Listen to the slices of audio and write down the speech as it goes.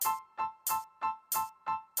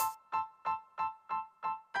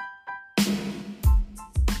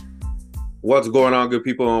What's going on, good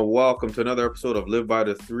people, and welcome to another episode of Live by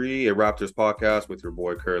the Three, a Raptors podcast with your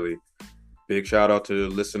boy Curly. Big shout out to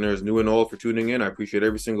listeners new and old for tuning in. I appreciate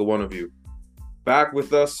every single one of you. Back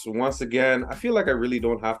with us once again. I feel like I really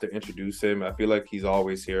don't have to introduce him. I feel like he's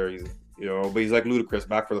always here. But he's like Ludacris,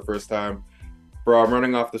 back for the first time. From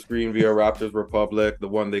Running Off The Screen via Raptors Republic, the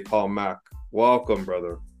one they call Mac. Welcome,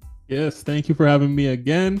 brother. Yes, thank you for having me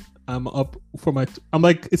again. I'm up for my. I'm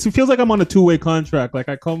like it feels like I'm on a two-way contract. Like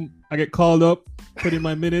I get called up, put in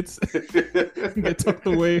my minutes, get tucked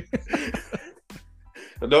away.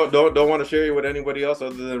 Don't want to share you with anybody else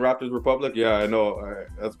other than Raptors Republic. Yeah, I know.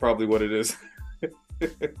 That's probably what it is.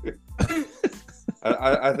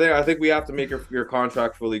 I think we have to make your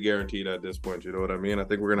contract fully guaranteed at this point. You know what I mean? I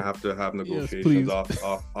think we're gonna have to have negotiations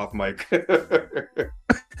off mic.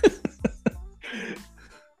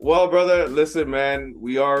 Well, brother, listen, man.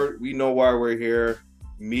 We know why we're here.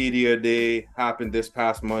 Media Day happened this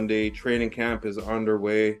past Monday. Training camp is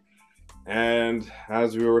underway. And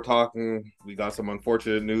as we were talking, we got some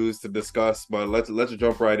unfortunate news to discuss, but let's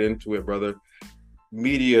jump right into it, brother.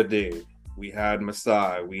 Media Day. We had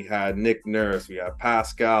Masai, we had Nick Nurse, we had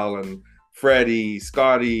Pascal and Freddie,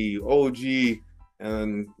 Scotty, OG,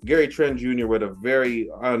 and Gary Trent Jr. with a very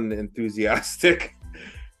unenthusiastic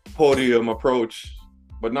podium approach.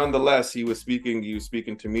 But nonetheless, he was speaking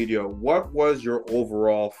to media. What was your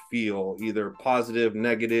overall feel, either positive,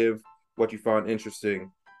 negative, what you found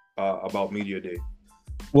interesting about Media Day?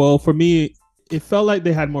 Well, for me, it felt like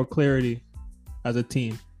they had more clarity as a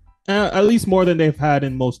team, at least more than they've had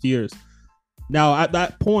in most years. Now, at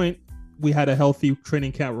that point, we had a healthy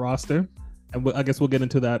training camp roster, and I guess we'll get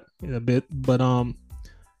into that in a bit. But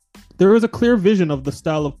there was a clear vision of the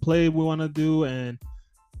style of play we want to do and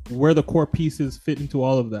where the core pieces fit into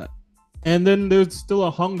all of that. And then there's still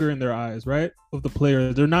a hunger in their eyes, right? Of the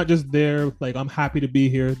players. They're not just there like, I'm happy to be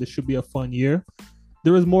here. This should be a fun year.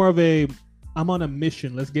 There was more of a, I'm on a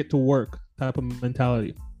mission. Let's get to work type of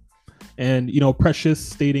mentality. And, Precious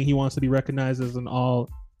stating he wants to be recognized as an all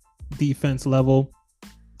defense level.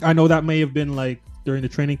 I know that may have been like during the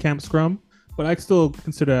training camp scrum, but I still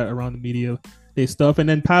consider that around the media day stuff. And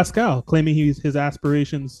then Pascal claiming his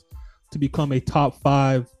aspirations to become a top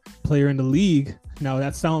 5 player in the league. Now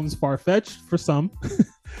that sounds far-fetched for some,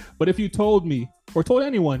 but if you told me or told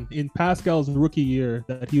anyone in Pascal's rookie year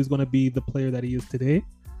that he was going to be the player that he is today,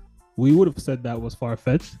 we would have said that was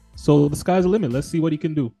far-fetched. So the sky's the limit. Let's see what he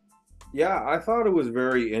can do. Yeah, I thought it was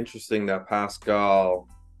very interesting that Pascal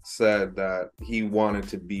said that he wanted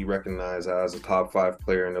to be recognized as a top 5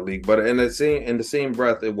 player in the league, but in the same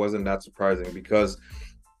breath, it wasn't that surprising because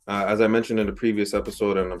as I mentioned in the previous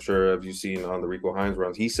episode, and I'm sure if you've seen on the Rico Hines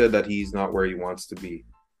runs, he said that he's not where he wants to be.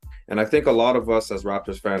 And I think a lot of us as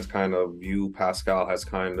Raptors fans kind of view Pascal as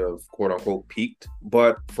kind of quote unquote peaked.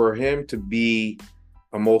 But for him to be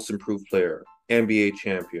a most improved player, NBA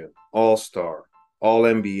champion, all-star, all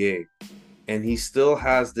NBA, and he still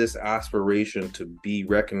has this aspiration to be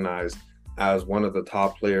recognized as one of the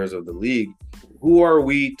top players of the league, who are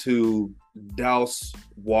we to douse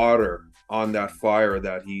water on that fire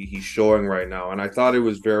that he's showing right now? And I thought it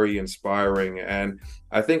was very inspiring. And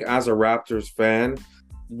I think as a Raptors fan,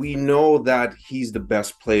 we know that he's the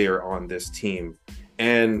best player on this team.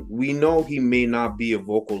 And we know he may not be a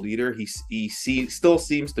vocal leader. He still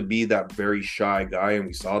seems to be that very shy guy. And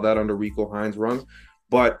we saw that under Rico Hines runs.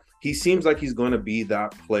 But he seems like he's going to be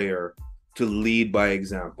that player to lead by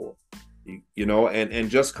example, and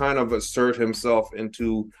just kind of assert himself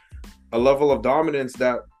into a level of dominance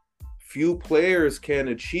that few players can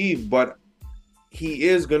achieve, but he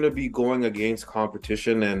is going to be going against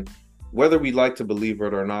competition. And whether we like to believe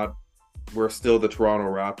it or not, we're still the Toronto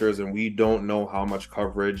Raptors, and we don't know how much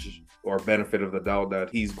coverage or benefit of the doubt that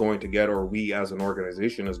he's going to get, or we as an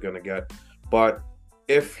organization is going to get. But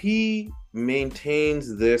if he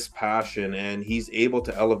maintains this passion and he's able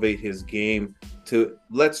to elevate his game to,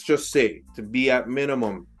 let's just say, to be at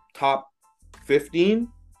minimum top 15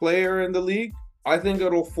 player in the league, I think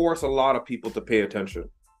it'll force a lot of people to pay attention.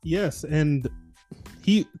 Yes, and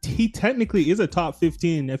he technically is a top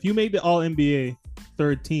 15. If you made the All-NBA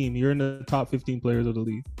third team, you're in the top 15 players of the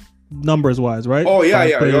league, numbers-wise, right? Oh, yeah.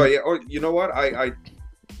 Oh, you know what? I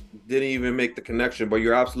didn't even make the connection, but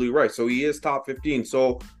you're absolutely right. So he is top 15.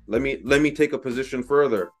 So let me take a position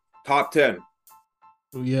further. Top 10.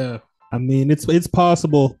 Yeah, I mean, it's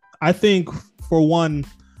possible. I think, for one,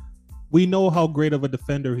 we know how great of a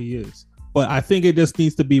defender he is. But I think it just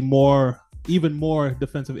needs to be even more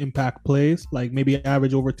defensive impact plays, like maybe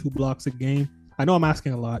average over 2 blocks a game. I know I'm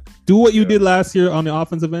asking a lot. Do what you did last year on the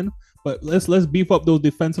offensive end, but let's beef up those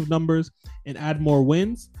defensive numbers and add more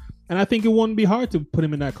wins. And I think it wouldn't be hard to put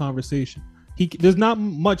him in that conversation. There's not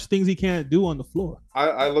much things he can't do on the floor.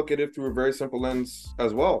 I look at it through a very simple lens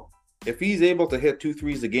as well. If he's able to hit 2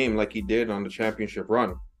 threes a game like he did on the championship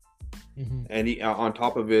run, and he on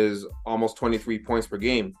top of his almost 23 points per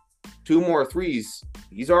game, 2 more threes,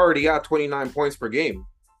 he's already at 29 points per game.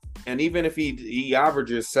 And even if he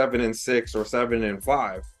averages 7 and 6 or 7 and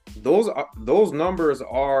 5, those numbers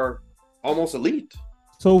are almost elite.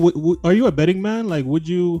 So are you a betting man? Like, would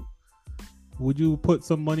you put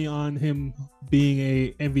some money on him being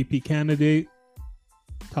a MVP candidate,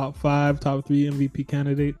 top 5, top 3 MVP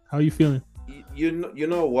candidate? How are you feeling? You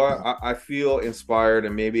know what? I feel inspired,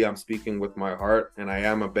 and maybe I'm speaking with my heart, and I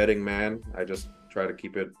am a betting man. I just try to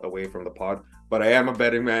keep it away from the pod, but I am a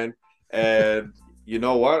betting man, and you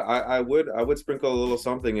know what? I would sprinkle a little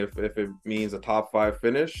something if it means a top 5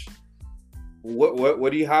 finish.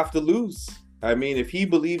 What do you have to lose? I mean, if he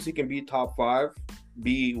believes he can be top 5,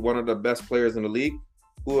 be one of the best players in the league,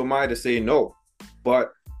 who am I to say no?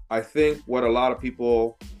 But I think what a lot of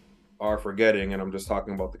people are forgetting, and I'm just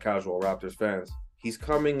talking about the casual Raptors fans, he's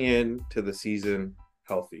coming in to the season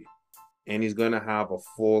healthy, and he's going to have a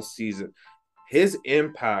full season. His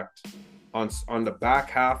impact on the back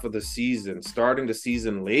half of the season, starting the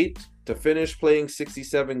season late, to finish playing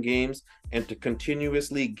 67 games and to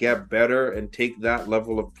continuously get better and take that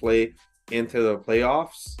level of play into the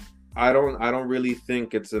playoffs, I don't really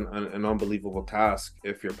think it's an unbelievable task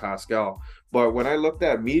if you're Pascal. But when I looked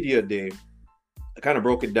at Media Day, I kind of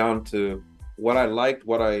broke it down to what I liked,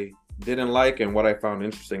 what I didn't like, and what I found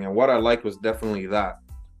interesting. And what I liked was definitely that.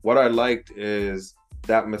 What I liked is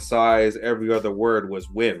that Masai's every other word was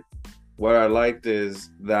win. What I liked is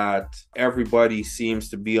that everybody seems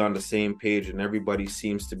to be on the same page and everybody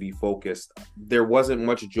seems to be focused. There wasn't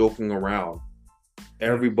much joking around.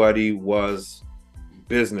 Everybody was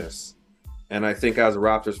business. And I think as a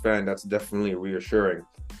Raptors fan, that's definitely reassuring.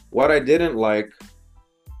 What I didn't like,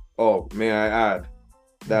 may I add,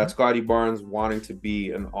 that Scottie Barnes wanting to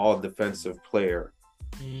be an all-defensive player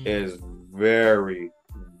is very,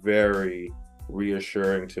 very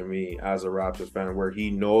reassuring to me as a Raptors fan, where he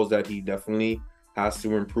knows that he definitely has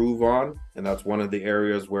to improve on, and that's one of the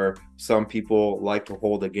areas where some people like to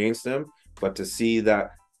hold against him. But to see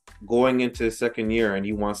that going into his second year and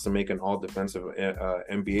he wants to make an all-defensive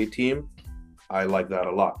NBA team, I like that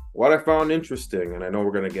a lot. What I found interesting, and I know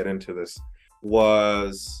we're going to get into this,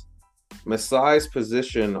 was Masai's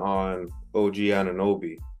position on OG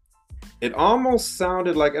Anunoby. It almost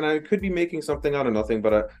sounded like, and I could be making something out of nothing,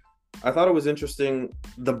 but I thought it was interesting,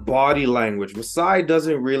 the body language. Masai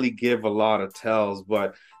doesn't really give a lot of tells,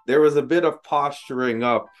 but there was a bit of posturing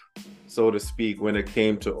up, so to speak, when it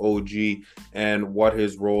came to OG and what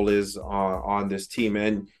his role is on this team.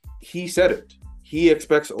 And he said it. He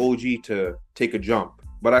expects OG to take a jump.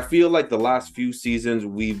 But I feel like the last few seasons,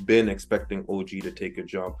 we've been expecting OG to take a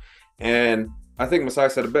jump. And I think Masai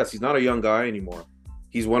said it best. He's not a young guy anymore.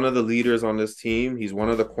 He's one of the leaders on this team. He's one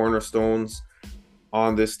of the cornerstones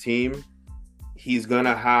on this team. He's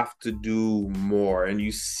gonna have to do more, and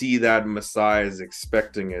you see that Masai is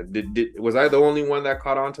expecting it. Was I the only one that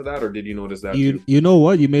caught on to that, or did you notice that too? You know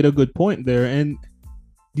what? You made a good point there. And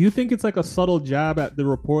do you think it's like a subtle jab at the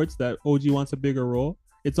reports that OG wants a bigger role?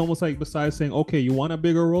 It's almost like Masai saying, "Okay, you want a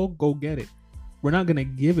bigger role? Go get it. We're not gonna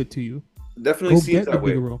give it to you." Definitely seems that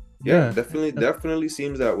way. Yeah, definitely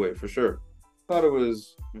seems that way for sure. I thought it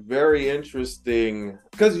was very interesting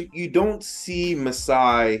because you don't see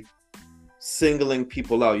Masai singling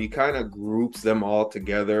people out. You kind of groups them all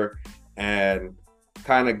together and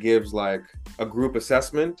kind of gives like a group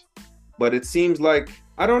assessment. But it seems like,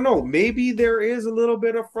 I don't know, maybe there is a little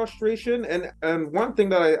bit of frustration. And one thing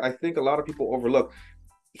that I think a lot of people overlook,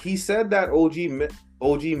 he said that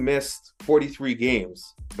OG missed 43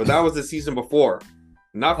 games, but that was the season before,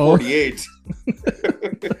 not 48.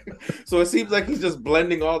 So it seems like he's just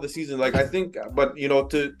blending all the seasons. Like, I think, but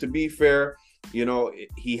to be fair,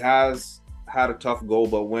 he has had a tough go,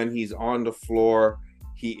 but when he's on the floor,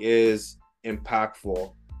 he is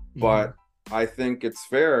impactful. But I think it's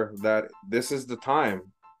fair that this is the time,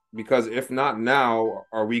 because if not now,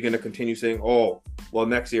 are we going to continue saying, oh, well,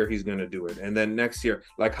 next year he's going to do it, and then next year,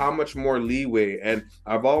 like, how much more leeway? And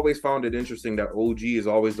I've always found it interesting that OG is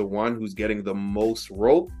always the one who's getting the most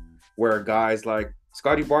rope, where guys like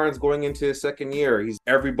Scottie Barnes going into his second year,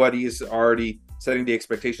 everybody is already setting the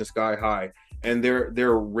expectation sky high, and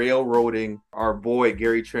they're railroading our boy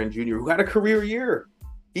Gary Trent Jr., who had a career year.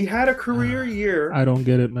 He had a career year. I don't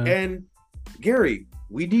get it, man. And Gary,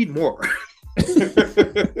 we need more.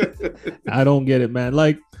 I don't get it, man.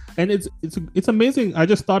 Like, and it's amazing. I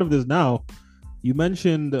just thought of this now. You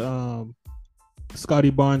mentioned Scotty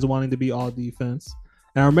Barnes wanting to be all defense.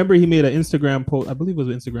 And I remember he made an Instagram post, I believe it was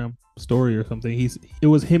an Instagram story or something. It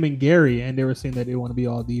was him and Gary, and they were saying that they want to be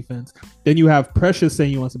all defense. Then you have Precious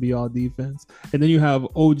saying he wants to be all defense. And then you have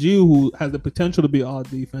OG who has the potential to be all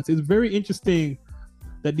defense. It's very interesting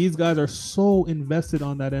that these guys are so invested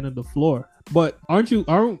on that end of the floor. But aren't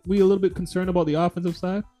we a little bit concerned about the offensive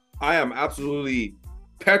side? I am absolutely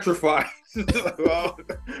petrified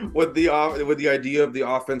with the idea of the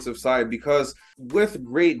offensive side, because with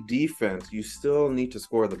great defense you still need to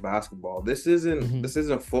score the basketball. This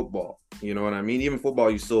isn't football, you know what I mean? Even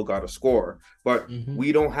football, you still got to score, but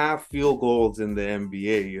we don't have field goals in the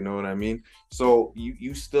NBA, you know what I mean? So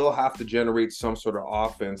you still have to generate some sort of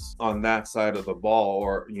offense on that side of the ball,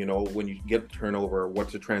 or you know, when you get the turnover,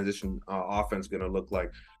 what's the transition offense going to look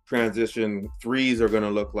like? Transition threes are going to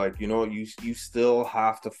look like, you know, you still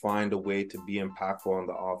have to find a way to be impactful on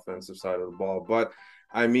the offensive side of the ball. But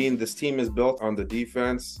I mean, this team is built on the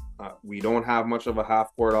defense. We don't have much of a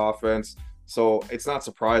half-court offense, so it's not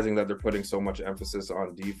surprising that they're putting so much emphasis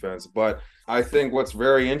on defense. But I think what's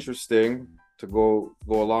very interesting, to go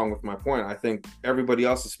along with my point, I think everybody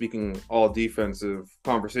else is speaking all defensive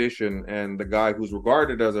conversation, and the guy who's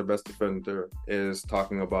regarded as our best defender is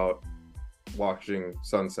talking about watching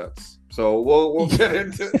sunsets. So we'll get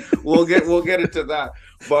into that.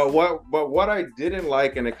 But what I didn't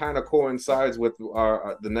like, and it kind of coincides with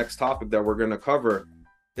the next topic that we're going to cover,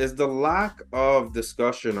 is the lack of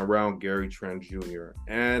discussion around Gary Trent Jr.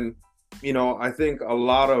 And you know, I think a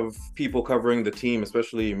lot of people covering the team,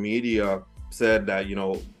 especially media, said that, you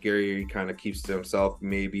know, Gary kind of keeps to himself.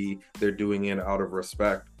 Maybe they're doing it out of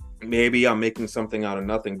respect. Maybe I'm making something out of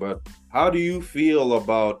nothing. But how do you feel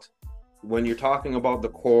about, when you're talking about the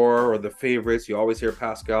core or the favorites, you always hear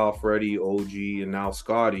Pascal, Freddie, OG, and now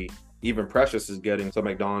Scotty. Even Precious is getting some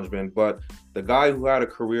acknowledgement. But the guy who had a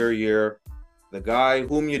career year, the guy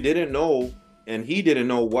whom you didn't know, and he didn't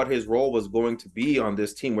know what his role was going to be on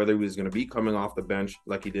this team, whether he was going to be coming off the bench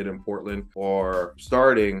like he did in Portland or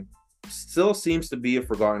starting, still seems to be a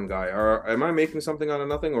forgotten guy. Or am I making something out of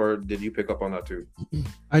nothing, or did you pick up on that too?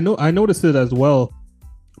 I noticed it as well,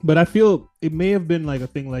 but I feel it may have been like a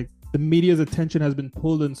thing, like the media's attention has been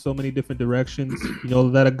pulled in so many different directions, you know,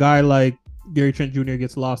 that a guy like Gary Trent Jr.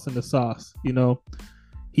 gets lost in the sauce. You know,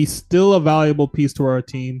 he's still a valuable piece to our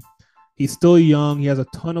team. He's still young. He has a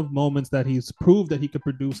ton of moments that he's proved that he could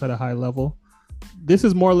produce at a high level. This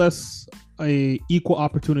is more or less a equal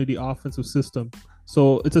opportunity offensive system.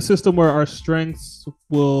 So it's a system where our strengths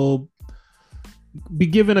will be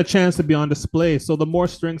given a chance to be on display. So the more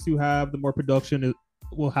strengths you have, the more production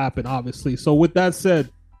will happen, obviously. So with that said,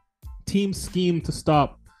 teams scheme to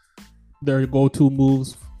stop their go-to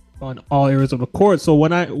moves on all areas of the court. So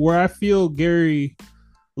where I feel Gary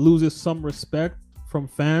loses some respect from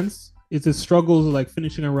fans is his struggles like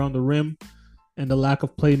finishing around the rim and the lack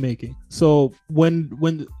of playmaking. So when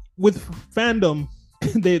with fandom,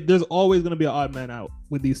 there's always going to be an odd man out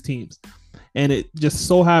with these teams, and it just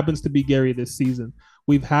so happens to be Gary this season.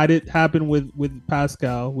 We've had it happen with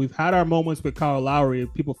Pascal. We've had our moments with Kyle Lowry.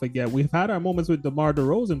 People forget. We've had our moments with DeMar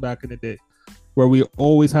DeRozan back in the day, where we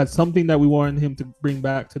always had something that we wanted him to bring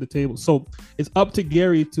back to the table. So it's up to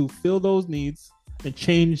Gary to fill those needs and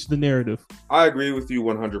change the narrative. I agree with you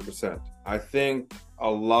 100%. I think a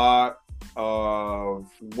lot of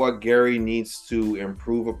what Gary needs to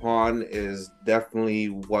improve upon is definitely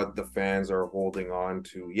what the fans are holding on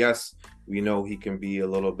to. Yes, we know he can be a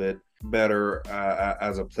little bit better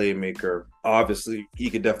as a playmaker. Obviously,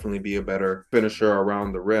 he could definitely be a better finisher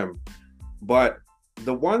around the rim. But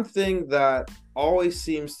the one thing that always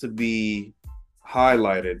seems to be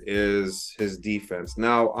highlighted is his defense.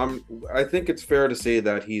 Now, I think it's fair to say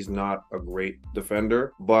that he's not a great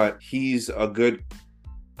defender, but he's a good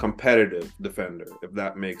competitive defender, if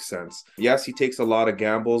that makes sense. Yes, he takes a lot of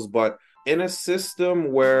gambles, but in a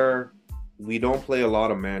system where we don't play a lot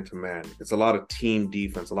of man-to-man, it's a lot of team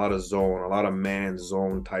defense, a lot of zone, a lot of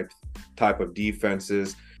man-zone type of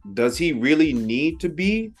defenses. Does he really need to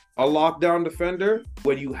be a lockdown defender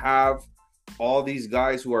when you have all these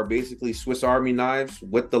guys who are basically Swiss Army knives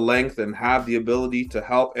with the length and have the ability to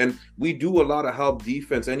help? And we do a lot of help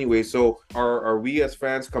defense anyway. So are we as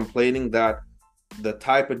fans complaining that the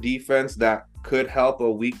type of defense that could help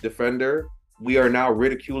a weak defender, we are now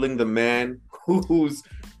ridiculing the man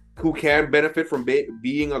who can benefit from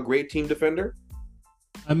being a great team defender?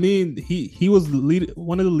 I mean, he was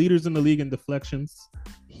one of the leaders in the league in deflections.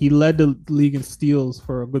 He led the league in steals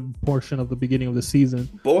for a good portion of the beginning of the season.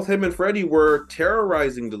 Both him and Freddie were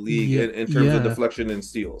terrorizing the league in terms of deflection and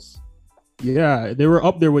steals. Yeah, they were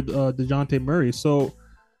up there with DeJounte Murray. So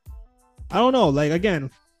I don't know. Like,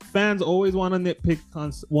 again, fans always want to nitpick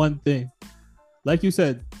on one thing. Like you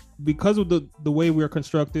said, because of the way we're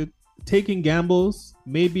constructed, taking gambles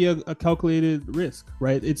may be a calculated risk,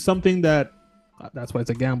 right? It's something that's why it's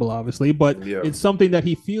a gamble, obviously, but it's something that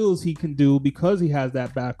he feels he can do because he has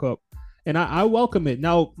that backup. And I welcome it.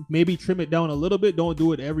 Now, maybe trim it down a little bit. Don't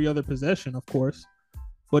do it every other possession, of course.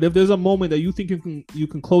 But if there's a moment that you think you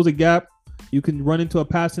can close a gap, you can run into a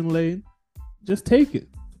passing lane, just take it.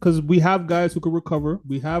 Because we have guys who can recover.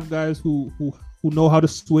 We have guys who know how to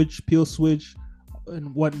switch, peel switch,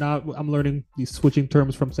 and whatnot. I'm learning these switching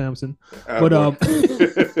terms from Samson. But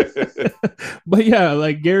but yeah,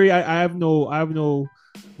 like Gary, I have no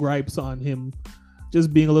gripes on him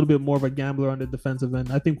just being a little bit more of a gambler on the defensive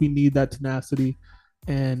end. I think we need that tenacity.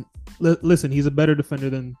 And listen, he's a better defender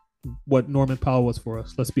than what Norman Powell was for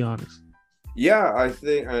us. Let's be honest. Yeah, I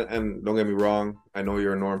think, and don't get me wrong, I know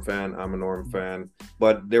you're a Norm fan, I'm a Norm fan,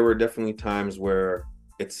 but there were definitely times where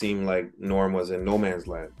it seemed like Norm was in no man's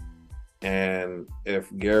land. And if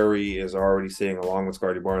Gary is already saying, along with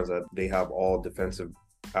Scotty Barnes, that they have all defensive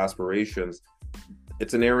aspirations,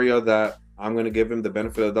 it's an area that I'm going to give him the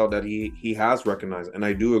benefit of the doubt that he has recognized. And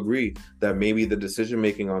I do agree that maybe the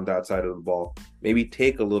decision-making on that side of the ball, maybe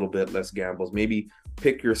take a little bit less gambles, maybe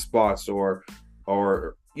pick your spots or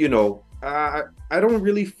you know, I don't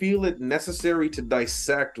really feel it necessary to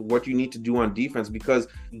dissect what you need to do on defense, because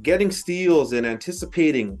getting steals and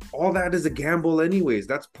anticipating, all that is a gamble anyways.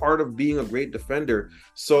 That's part of being a great defender.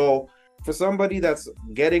 So for somebody that's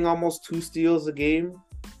getting almost 2 steals a game,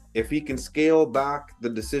 if he can scale back the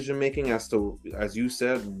decision making as to, as you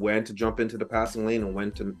said, when to jump into the passing lane and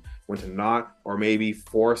when to not, or maybe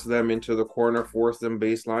force them into the corner, force them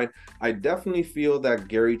baseline, I definitely feel that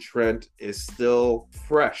Gary Trent is still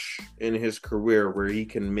fresh in his career where he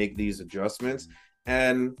can make these adjustments.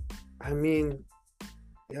 And I mean,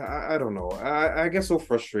 yeah, I don't know. I get so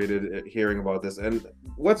frustrated hearing about this. And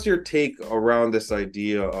what's your take around this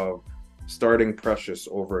idea of starting Precious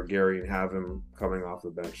over Gary and have him coming off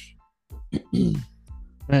the bench?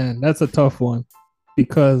 Man, that's a tough one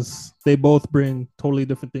because they both bring totally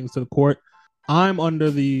different things to the court. I'm under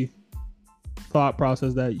the thought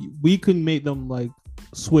process that we can make them like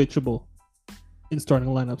switchable in starting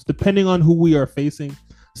lineups depending on who we are facing.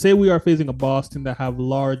 Say we are facing a Boston that have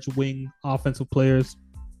large wing offensive players,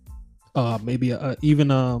 maybe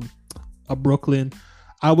even a Brooklyn.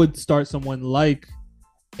 I would start someone like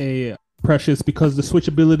a Precious because the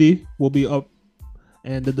switchability will be up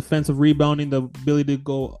and the defensive rebounding, the ability to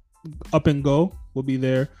go up and go will be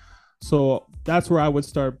there. So that's where I would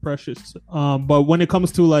start Precious. But when it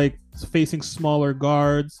comes to like facing smaller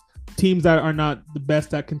guards, teams that are not the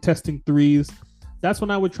best at contesting threes, that's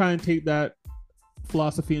when I would try and take that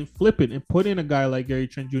philosophy and flip it and put in a guy like Gary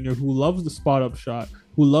Trent Jr. who loves the spot up shot,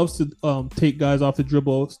 who loves to take guys off the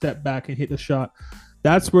dribble, step back and hit the shot.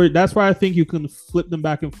 That's where I think you can flip them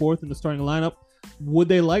back and forth in the starting lineup. Would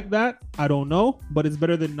they like that? I don't know, but it's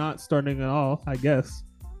better than not starting at all, I guess.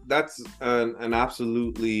 That's an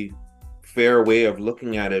absolutely fair way of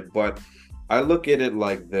looking at it, but I look at it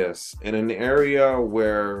like this. In an area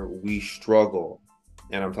where we struggle,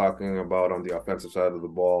 and I'm talking about on the offensive side of the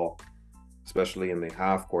ball, especially in the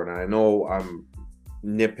half court, and I know I'm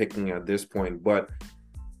nitpicking at this point, but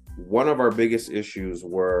one of our biggest issues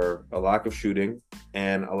were a lack of shooting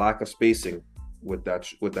and a lack of spacing with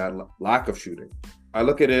that lack of shooting. I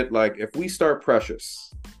look at it like if we start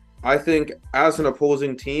Precious, I think as an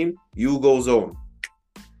opposing team, you go zone.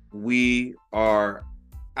 We are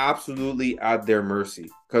absolutely at their mercy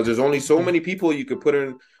because there's only so many people you could put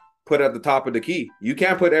at the top of the key. You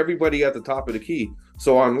can't put everybody at the top of the key.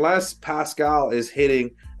 So unless Pascal is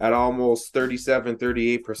hitting at almost 37,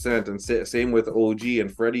 38%, and same with OG,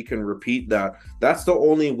 and Freddie can repeat that, that's the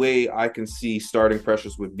only way I can see starting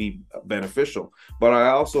Precious would be beneficial. But I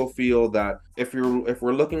also feel that if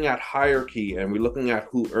we're looking at hierarchy and we're looking at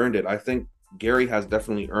who earned it, I think Gary has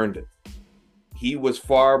definitely earned it. He was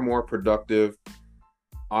far more productive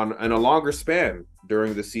in a longer span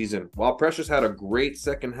during the season. While Precious had a great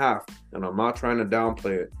second half, and I'm not trying to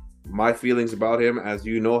downplay it, my feelings about him, as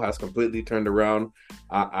you know, has completely turned around.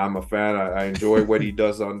 I'm a fan. I enjoy what he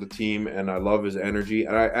does on the team, and I love his energy.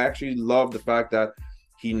 And I actually love the fact that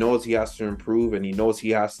he knows he has to improve, and he knows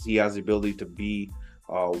he has the ability to be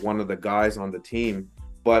one of the guys on the team.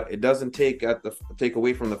 But it doesn't take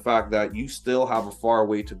away from the fact that you still have a far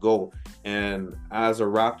way to go. And as a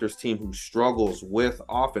Raptors team who struggles with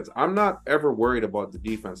offense, I'm not ever worried about the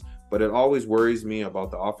defense, but it always worries me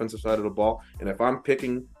about the offensive side of the ball. And if I'm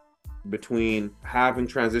picking between having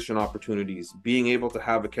transition opportunities, being able to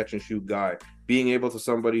have a catch and shoot guy, being able to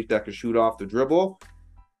somebody that can shoot off the dribble,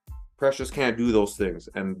 Precious can't do those things,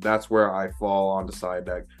 and that's where I fall on the side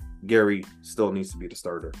that Gary still needs to be the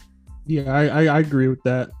starter. Yeah, I agree with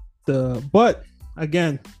that. But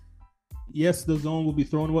again, yes, the zone will be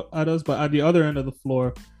thrown at us, but at the other end of the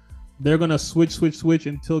floor, they're gonna switch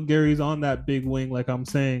until Gary's on that big wing, like I'm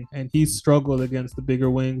saying, and he's struggled against the bigger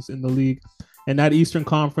wings in the league. And that Eastern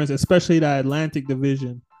Conference, especially that Atlantic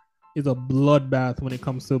Division, is a bloodbath when it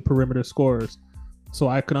comes to perimeter scorers. So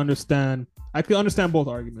I could understand both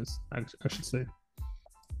arguments, I should say.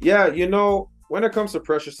 Yeah, when it comes to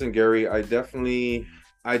Precious and Gary, I definitely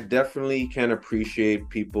can appreciate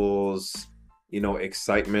people's,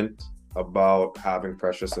 excitement about having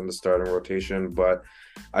Precious in the starting rotation, but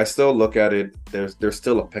I still look at it, there's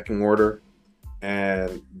still a pecking order,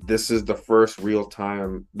 and this is the first real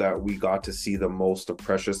time that we got to see the most of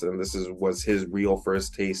Precious, and was his real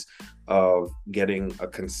first taste of getting a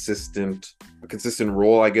consistent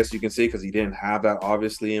role, I guess you can say, because he didn't have that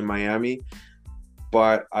obviously in Miami.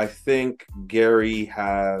 But I think Gary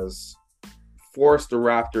has forced the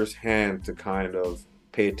Raptors' hand to kind of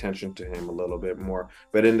pay attention to him a little bit more.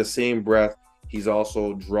 But in the same breath, he's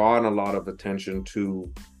also drawn a lot of attention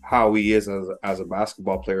to how he is as a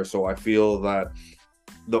basketball player. So I feel that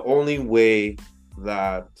the only way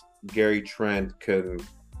that Gary Trent can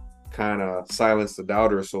kind of silence the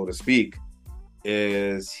doubters, so to speak,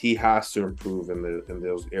 is he has to improve in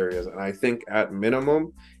those areas. And I think at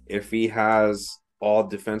minimum, if he has all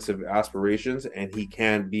defensive aspirations and he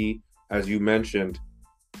can be, as you mentioned,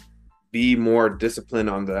 be more disciplined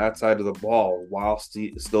on that side of the ball while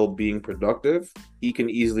still being productive, he can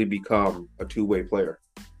easily become a two-way player.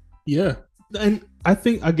 Yeah. And I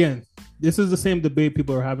think, again, this is the same debate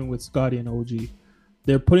people are having with Scotty and OG.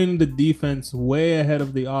 They're putting the defense way ahead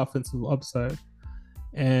of the offensive upside.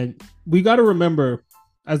 And we got to remember,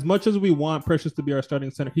 as much as we want Precious to be our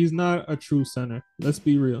starting center, he's not a true center. Let's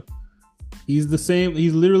be real. He's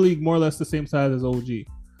literally more or less the same size as OG,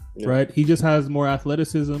 right? He just has more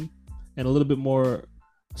athleticism and a little bit more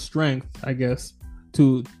strength, I guess,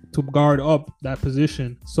 to guard up that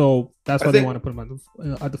position. So that's why they want to put him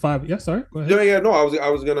at the 5. Yeah, sorry. Go ahead. Yeah. No, I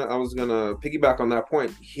was gonna piggyback on that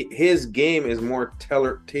point. His game is more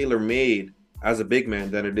tailor made as a big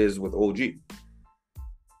man than it is with OG.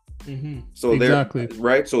 Mm-hmm. So exactly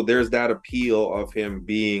right. So there's that appeal of him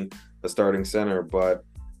being a starting center, but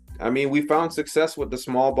I mean, we found success with the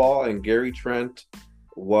small ball, and Gary Trent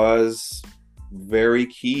was very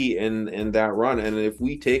key in that run. And if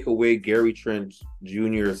we take away Gary Trent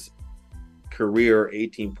Jr.'s career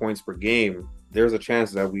 18 points per game, there's a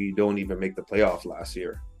chance that we don't even make the playoffs last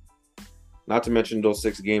year. Not to mention those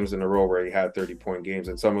 6 games in a row where he had 30-point games,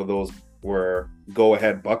 and some of those were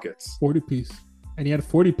go-ahead buckets. 40-piece. And he had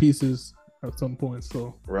 40 pieces at some point.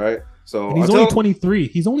 So right. So and he's only 23.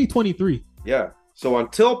 He's only 23. Yeah. So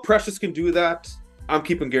until Precious can do that, I'm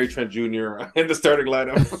keeping Gary Trent Jr. in the starting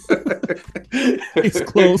lineup. Case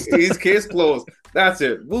closed. He's case closed. That's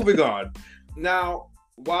it. Moving on. Now,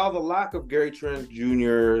 while the lack of Gary Trent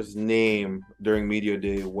Jr.'s name during Media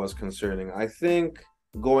Day was concerning, I think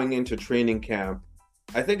going into training camp,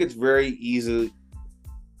 I think it's very easy.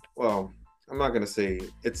 Well, I'm not going to say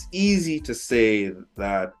it's easy to say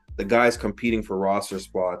that the guys competing for roster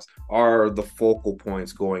spots are the focal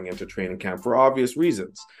points going into training camp for obvious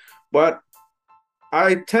reasons. But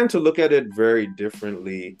I tend to look at it very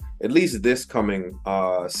differently, at least this coming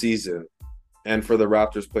season. And for the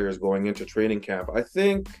Raptors players going into training camp, I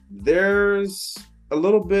think there's a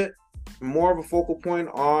little bit more of a focal point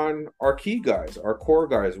on our key guys, our core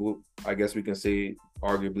guys. I guess we can say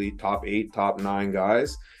arguably top 8, top 9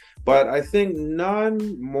 guys. But I think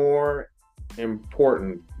none more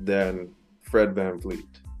important than Fred VanVleet.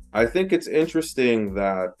 I think it's interesting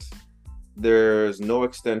that there's no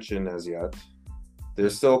extension as yet.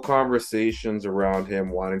 There's still conversations around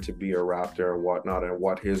him wanting to be a Raptor and whatnot, and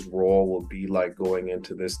what his role will be like going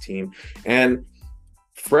into this team. And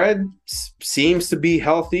Fred seems to be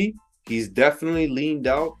healthy. He's definitely leaned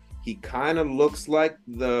out. He kind of looks like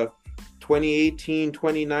the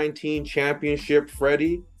 2018-2019 championship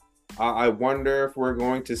Freddie. I wonder if we're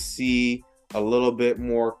going to see a little bit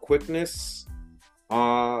more quickness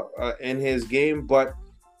in his game, but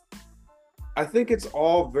I think it's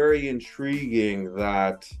all very intriguing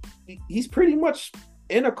that he's pretty much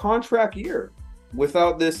in a contract year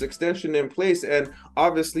without this extension in place. And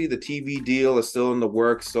obviously the TV deal is still in the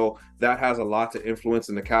works, so that has a lot to influence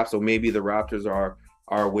in the cap. So maybe the Raptors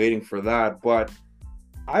are waiting for that. But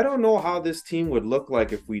I don't know how this team would look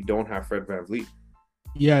like if we don't have Fred VanVleet.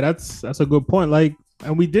 Yeah, that's a good point.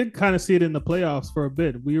 And we did kind of see it in the playoffs for a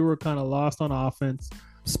bit. We were kind of lost on offense.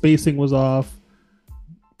 Spacing was off.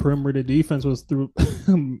 perimeter defense was through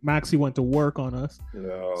Maxi went to work on us.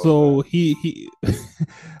 No, So he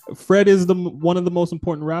Fred is the one of the most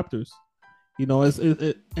important Raptors. You know,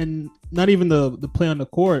 and not even the play on the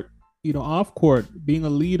court, you know, off court, being a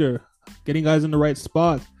leader, getting guys in the right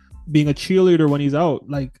spot, being a cheerleader when he's out.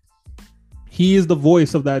 Like, he is the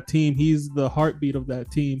voice of that team. He's the heartbeat of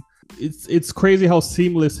that team. It's crazy how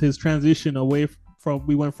seamless his transition away from,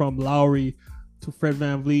 we went from Lowry to Fred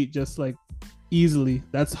VanVleet just like easily.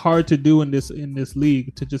 That's hard to do in this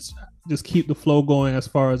league, to just keep the flow going as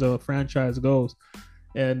far as a franchise goes.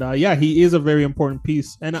 And yeah, he is a very important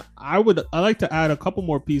piece. And I like to add a couple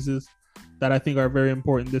more pieces that I think are very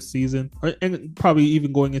important this season, and probably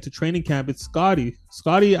even going into training camp. It's Scotty.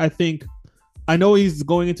 Scotty, I know he's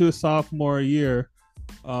going into his sophomore year,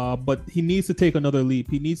 but he needs to take another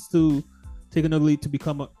leap. He needs to take another leap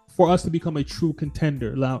for us to become a true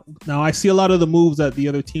contender. Now I see a lot of the moves that the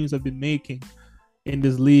other teams have been making in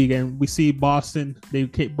this league, and we see Boston. They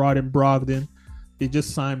brought in Brogdon. They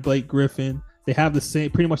just signed Blake Griffin. They have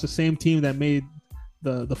pretty much the same team that made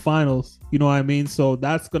the finals. You know what I mean? So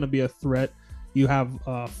that's going to be a threat. You have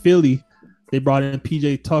Philly. They brought in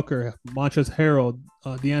PJ Tucker, Montrezl Harrell,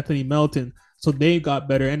 DeAnthony Melton. So they got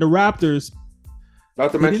better. And the Raptors,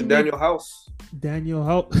 not to mention Daniel House. Daniel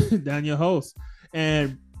House.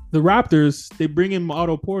 And the Raptors, they bring in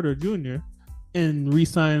Otto Porter Jr. and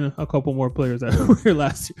re-sign a couple more players that were here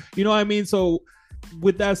last year. You know what I mean? So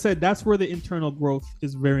with that said, that's where the internal growth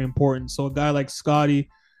is very important. So a guy like Scotty,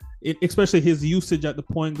 especially his usage at the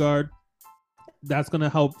point guard, that's going to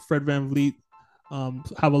help Fred VanVleet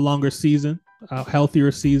have a longer season, a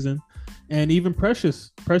healthier season. And even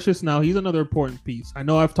Precious now, he's another important piece. I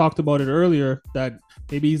know I've talked about it earlier that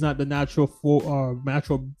maybe he's not the natural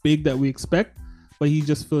big that we expect, but he's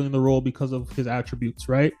just filling the role because of his attributes,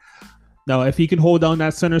 right? Now, if he can hold down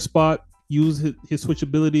that center spot, use his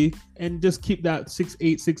switchability, and just keep that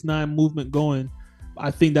 6'8", 6'9" movement going,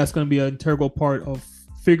 I think that's going to be an integral part of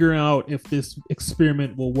figuring out if this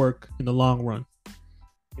experiment will work in the long run.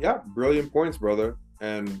 Yeah, brilliant points, brother.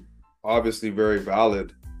 And obviously very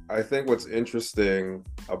valid. I think what's interesting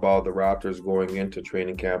about the Raptors going into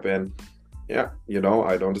training camp, and yeah, you know,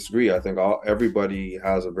 I don't disagree. I think everybody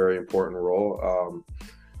has a very important role.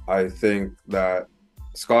 I think that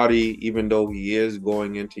Scotty, even though he is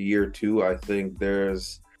going into year 2, I think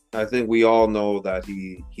we all know that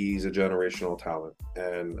he's a generational talent,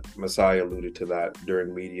 and Masai alluded to that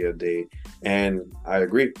during media day, and I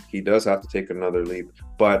agree, he does have to take another leap.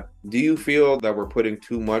 But do you feel that we're putting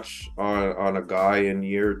too much on a guy in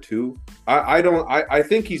year 2? I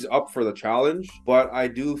think he's up for the challenge, but I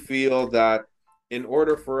do feel that in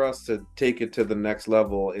order for us to take it to the next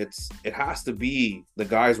level, it has to be the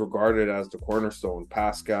guys regarded as the cornerstone: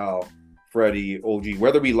 Pascal, Freddie, OG,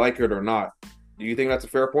 whether we like it or not. Do you think that's a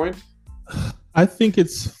fair point? I think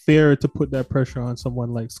it's fair to put that pressure on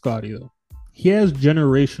someone like Scotty, though. He has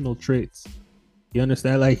generational traits. You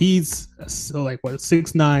understand? Like, he's so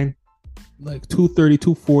 6'9", like 230,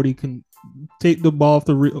 240, can take the ball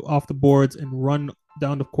off the boards and run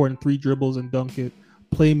down the court in 3 dribbles and dunk it.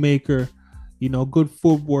 Playmaker, you know, good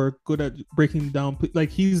footwork, good at breaking down. Like,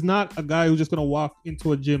 he's not a guy who's just going to walk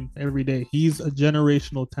into a gym every day. He's a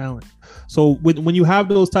generational talent. So when you have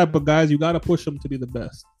those type of guys, you got to push them to be the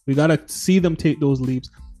best. We got to see them take those leaps.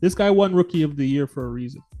 This guy won Rookie of the Year for a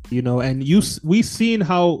reason, you know, and we seen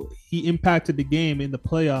how he impacted the game in the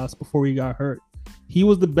playoffs before he got hurt. He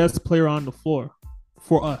was the best player on the floor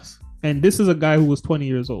for us. And this is a guy who was 20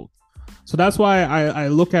 years old. So that's why I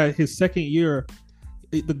look at his second year.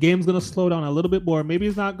 The game's going to slow down a little bit more. Maybe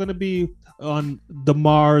it's not going to be on the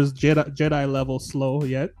Mars Jedi level slow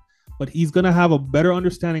yet, but he's going to have a better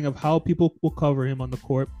understanding of how people will cover him on the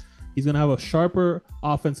court. He's going to have a sharper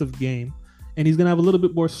offensive game, and he's going to have a little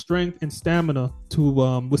bit more strength and stamina to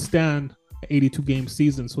withstand an 82-game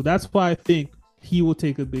season. So that's why I think he will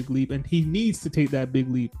take a big leap, and he needs to take that big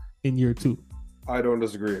leap in year 2. I don't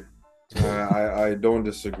disagree. I don't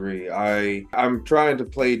disagree. I'm trying to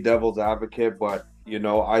play devil's advocate, but you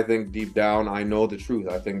know, I think deep down, I know the truth.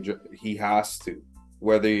 I think he has to,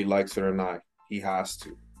 whether he likes it or not, he has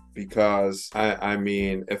to. Because, I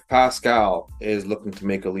mean, if Pascal is looking to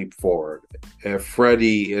make a leap forward, if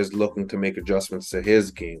Freddie is looking to make adjustments to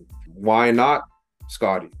his game, why not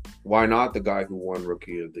Scotty? Why not the guy who won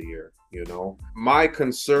Rookie of the Year? You know, my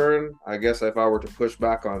concern, I guess if I were to push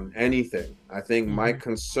back on anything, I think my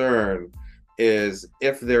concern is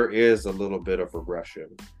if there is a little bit of regression,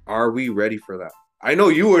 are we ready for that? I know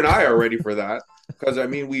you and I are ready for that because I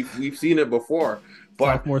mean we've seen it before.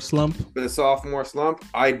 But Sophomore slump. the sophomore slump,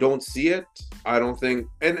 I don't see it. I don't think,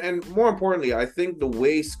 and more importantly, I think the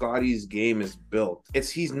way Scotty's game is built,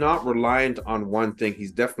 he's not reliant on one thing.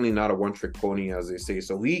 He's definitely not a one-trick pony, as they say.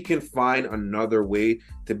 So he can find another way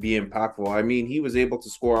to be impactful. I mean, he was able to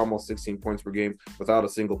score almost 16 points per game without a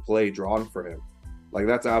single play drawn for him. Like,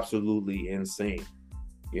 that's absolutely insane,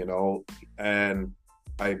 you know. And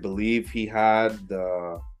I believe he had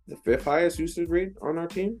the fifth highest usage rate on our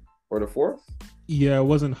team, or the fourth. Yeah, it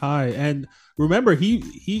wasn't high. And remember,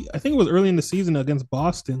 he I think it was early in the season against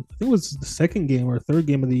Boston. I think it was the second game or third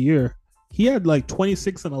game of the year. He had like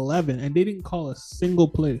 26 and 11, and they didn't call a single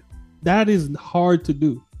play. That is hard to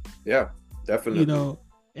do. Yeah, definitely. You know,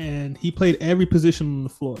 and he played every position on the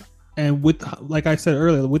floor. And with, like I said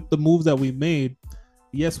earlier, with the moves that we made,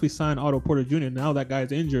 yes, we signed Otto Porter Jr. Now that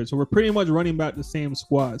guy's injured. So we're pretty much running back the same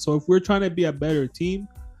squad. So if we're trying to be a better team,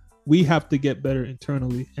 we have to get better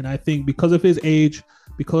internally. And I think because of his age,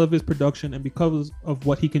 because of his production, and because of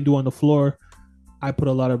what he can do on the floor, I put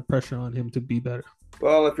a lot of pressure on him to be better.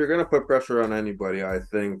 Well, if you're going to put pressure on anybody, I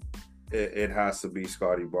think it has to be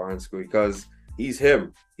Scotty Barnes because he's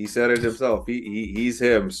him. He said it himself. He's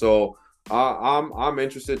him. So I'm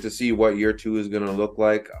interested to see what year two is going to look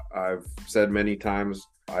like. I've said many times,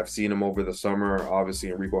 I've seen him over the summer, obviously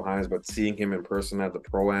Enrico Hines, but seeing him in person at the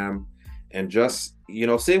Pro-Am, and just, you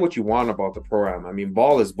know, say what you want about the Pro-Am. I mean,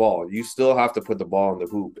 ball is ball. You still have to put the ball in the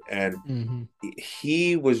hoop. And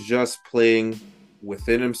he was just playing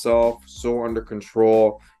within himself, so under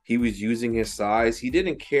control. He was using his size. He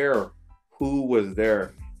didn't care who was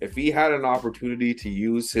there. If he had an opportunity to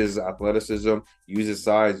use his athleticism, use his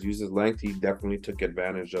size, use his length, he definitely took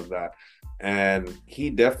advantage of that. And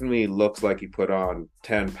he definitely looks like he put on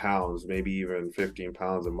 10 pounds, maybe even 15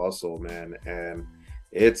 pounds of muscle, man. And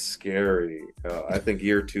it's scary. I think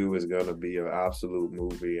year two is going to be an absolute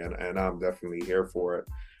movie, and I'm definitely here for it.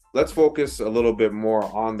 Let's focus a little bit more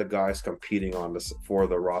on the guys competing on this for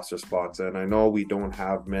the roster spots. And I know we don't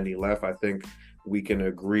have many left. I think we can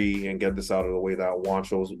agree and get this out of the way that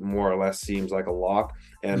Juancho's more or less seems like a lock.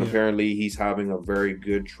 And apparently he's having a very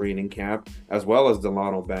good training camp, as well as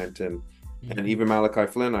Delano Banton. And even Malachi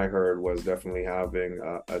Flynn, I heard, was definitely having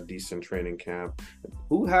a decent training camp.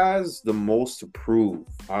 Who has the most to prove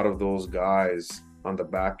out of those guys on the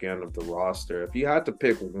back end of the roster? If you had to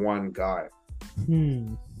pick one guy.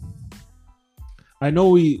 I know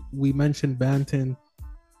we mentioned Banton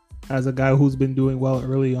as a guy who's been doing well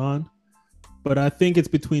early on, but I think it's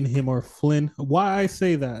between him or Flynn. Why I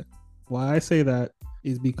say that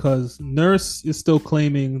is because Nurse is still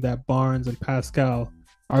claiming that Barnes and Pascal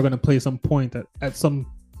are going to play at some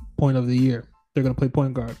point of the year. They're going to play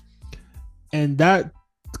point guard. And that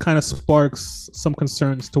kind of sparks some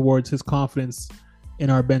concerns towards his confidence in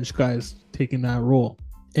our bench guys taking that role.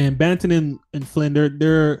 And Banton and Flynn,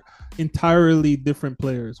 they're entirely different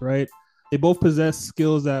players, right? They both possess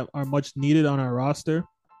skills that are much needed on our roster,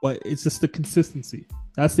 but it's just the consistency.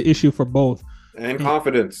 That's the issue for both. And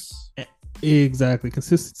confidence. Exactly.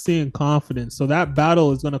 Consistency and confidence. So that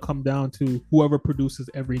battle is going to come down to whoever produces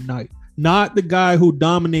every night, not the guy who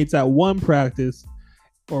dominates at one practice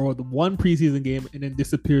or the one preseason game and then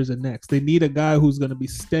disappears the next. They need a guy who's going to be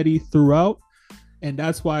steady throughout. And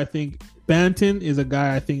that's why I think Banton is a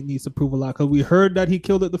guy I think needs to prove a lot, because we heard that he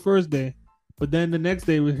killed it the first day, but then the next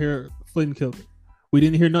day we hear Flynn killed it. We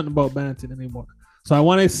didn't hear nothing about Banton anymore. So I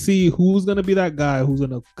want to see who's going to be that guy who's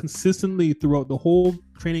going to consistently throughout the whole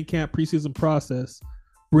training camp preseason process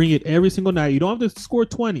bring it every single night. You don't have to score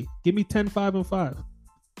 20. Give me 10, 5, and 5.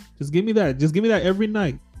 Just give me that. Just give me that every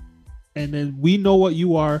night. And then we know what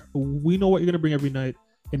you are. We know what you're going to bring every night,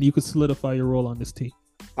 and you can solidify your role on this team.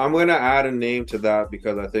 I'm going to add a name to that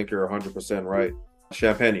because I think you're 100% right.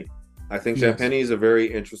 Champagny. I think Champagny is a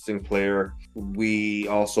very interesting player. We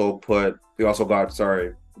also got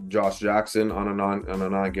Josh Jackson on a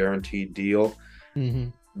non-guaranteed deal.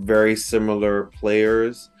 Very similar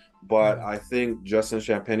players, but I think Justin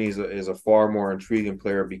Champagny is a far more intriguing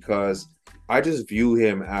player because I just view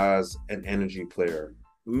him as an energy player.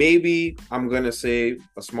 Maybe I'm going to say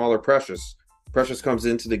a smaller Precious. Precious comes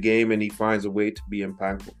into the game and he finds a way to be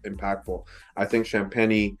impactful. I think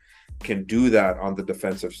Champagny can do that on the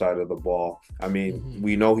defensive side of the ball. I mean,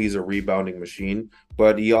 we know he's a rebounding machine,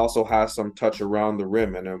 but he also has some touch around the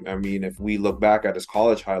rim. And I mean, if we look back at his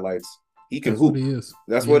college highlights, he can hoop. What he is.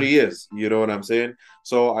 That's what he is. You know what I'm saying?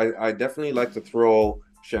 So I definitely like to throw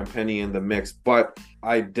Champagny in the mix, but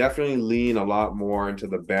I definitely lean a lot more into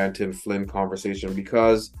the Banton Flynn conversation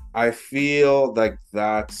because I feel like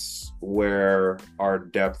that's where our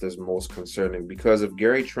depth is most concerning. Because if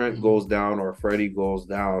Gary Trent goes down or Freddie goes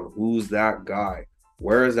down, who's that guy?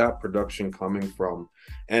 Where is that production coming from?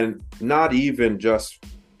 And not even just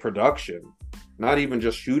production, not even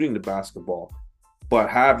just shooting the basketball, but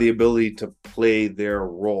have the ability to play their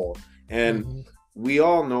role. And we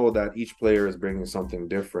all know that each player is bringing something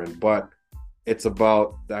different, but it's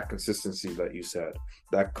about that consistency that you said,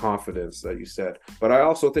 that confidence that you said. But I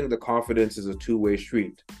also think the confidence is a two-way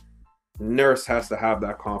street. Nurse has to have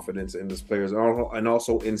that confidence in those players and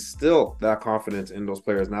also instill that confidence in those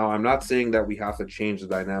players. Now, I'm not saying that we have to change the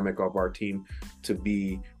dynamic of our team to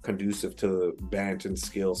be conducive to Banton's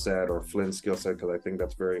skill set or Flynn's skill set, because I think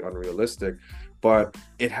that's very unrealistic, but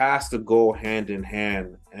it has to go hand in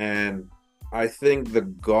hand. And I think the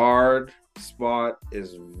guard spot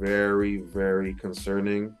is very, very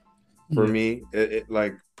concerning for me.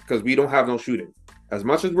 Like, because we don't have no shooting. As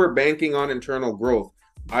much as we're banking on internal growth,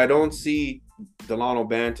 I don't see Delano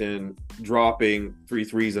Banton dropping 3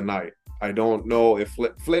 threes a night. I don't know if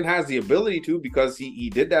Flynn has the ability to, because he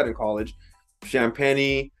did that in college.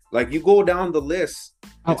 Champagny, like, you go down the list,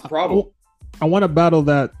 it's probable. I want to battle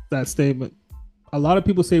that statement. A lot of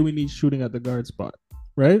people say we need shooting at the guard spot,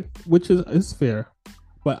 right? Which is fair.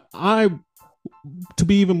 But to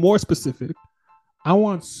be even more specific, I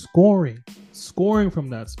want scoring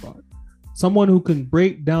from that spot. Someone who can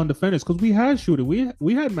break down defenders, because we had shooting.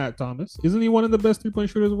 We had Matt Thomas. Isn't he one of the best 3-point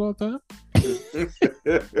shooters of all time?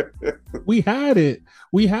 We had it.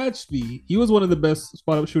 We had speed. He was one of the best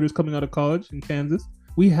spot-up shooters coming out of college in Kansas.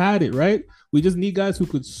 We had it, right? We just need guys who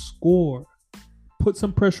could score, put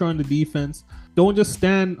some pressure on the defense. Don't just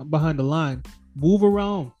stand behind the line. Move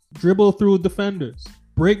around, dribble through defenders,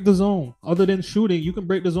 break the zone. Other than shooting, you can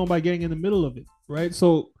break the zone by getting in the middle of it, right?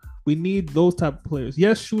 So we need those type of players.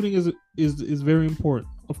 Yes, shooting is very important,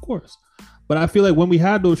 of course. But I feel like when we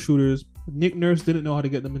had those shooters, Nick Nurse didn't know how to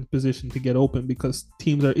get them in position to get open, because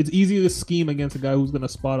it's easy to scheme against a guy who's going to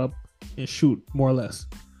spot up and shoot, more or less.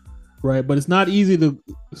 Right? But it's not easy to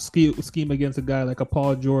scheme against a guy like a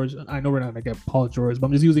Paul George. I know we're not going to get Paul George, but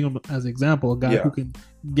I'm just using him as an example. A guy who can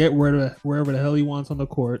get wherever the hell he wants on the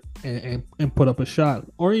court and put up a shot.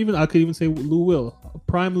 Or even, I could even say Lou Will.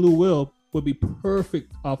 Prime Lou Will would be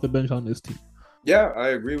perfect off the bench on this team. Yeah, I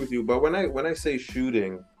agree with you. But when I say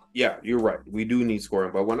shooting, yeah, you're right. We do need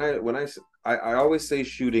scoring. But when I always say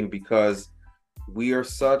shooting, because we are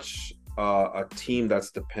such a team that's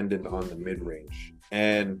dependent on the mid-range.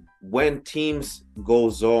 And when teams go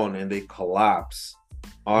zone and they collapse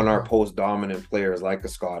on our post-dominant players like a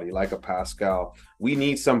Scotty, like a Pascal, we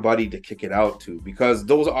need somebody to kick it out to, because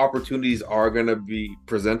those opportunities are going to be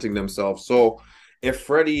presenting themselves. So if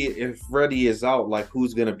Freddie is out, like,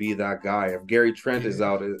 who's going to be that guy? If Gary Trent is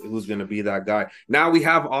out, who's going to be that guy? Now we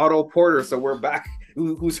have Otto Porter, so we're back,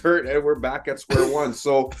 who's hurt, and we're back at square one.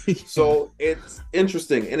 So it's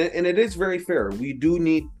interesting, and it is very fair. We do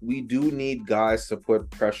need guys to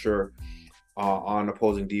put pressure on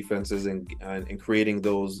opposing defenses and creating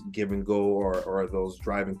those give and go or those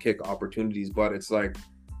drive and kick opportunities. But it's like,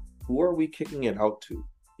 who are we kicking it out to?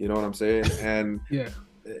 You know what I'm saying? And yeah.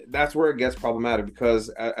 That's where it gets problematic, because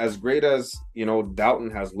as great as,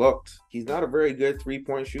 Doughton has looked, he's not a very good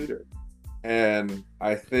 3-point shooter. And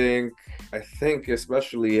I think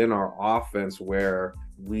especially in our offense, where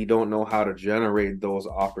we don't know how to generate those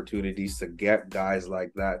opportunities to get guys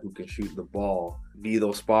like that who can shoot the ball, be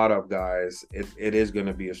those spot up guys, it is going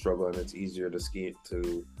to be a struggle, and it's easier to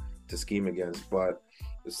scheme against. But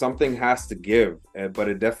something has to give, but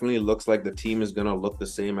it definitely looks like the team is going to look the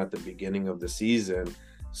same at the beginning of the season.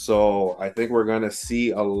 So I think we're going to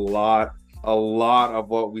see a lot of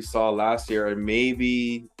what we saw last year, and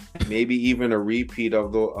maybe even a repeat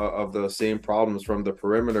of the same problems from the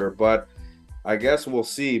perimeter. But I guess we'll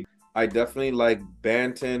see. I definitely like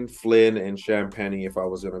Banton, Flynn, and Champagny if I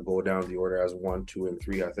was going to go down the order as 1, 2, and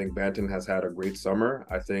 3. I think Banton has had a great summer.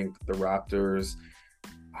 I think the Raptors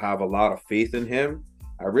have a lot of faith in him.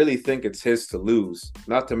 I really think it's his to lose.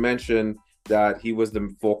 Not to mention that he was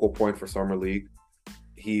the focal point for Summer League.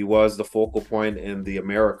 He was the focal point in the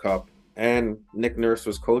AmeriCup, and Nick Nurse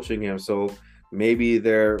was coaching him. So maybe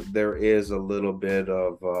there is a little bit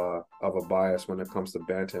of a bias when it comes to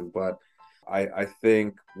Banton. But I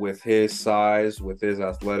think with his size, with his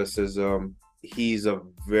athleticism, he's a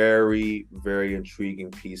very, very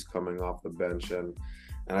intriguing piece coming off the bench. And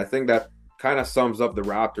I think that kind of sums up the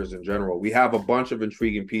Raptors in general. We have a bunch of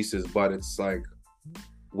intriguing pieces, but it's like,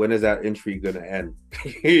 when is that intrigue gonna end?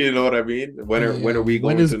 You know what I mean? When are we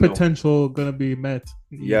when going is to know? potential gonna be met?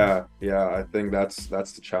 Yeah. I think that's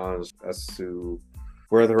the challenge as to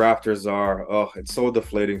where the Raptors are. Oh, it's so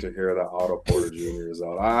deflating to hear that Otto Porter Jr. is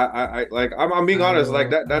out. I like I'm being I honest, like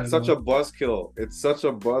know, I that's such know. a buzzkill. It's such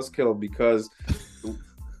a buzzkill because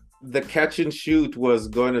the catch and shoot was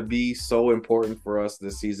going to be so important for us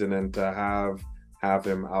this season, and to have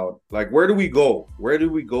him out. Like, where do we go? Where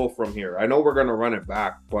do we go from here? I know we're going to run it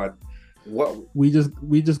back, but what We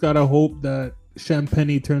just gotta hope that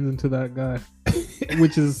Champagny turns into that guy,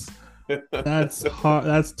 which is that's hard.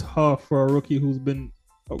 That's tough for a rookie who's been,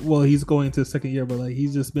 well, he's going to second year, but like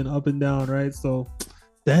he's just been up and down, right? So,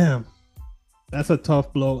 damn, that's a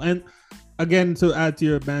tough blow. And again, to add to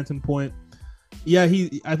your Banton point, yeah,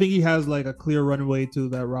 I think he has like a clear runway to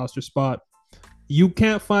that roster spot. You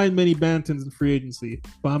can't find many Bantons in free agency,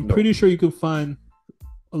 but I'm no. pretty sure you can find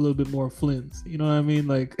a little bit more Flynn's. You know what I mean?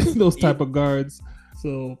 Like those type of guards.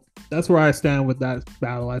 So that's where I stand with that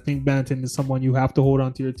battle. I think Banton is someone you have to hold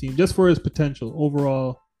on to your team just for his potential,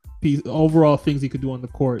 overall things he could do on the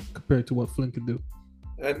court compared to what Flynn could do.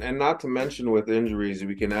 And not to mention with injuries,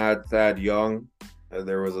 we can add Thad Young.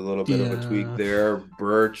 There was a little bit of a tweak there.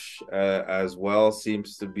 Birch as well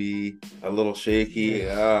seems to be a little shaky.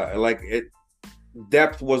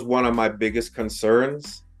 Depth was one of my biggest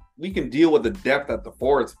concerns. We can deal with the depth at the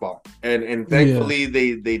forward spot, and thankfully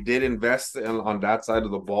they did invest on that side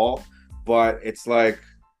of the ball. But it's like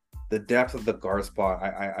the depth of the guard spot.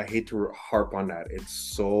 I hate to harp on that. It's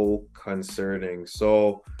so concerning.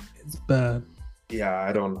 So it's bad. Yeah,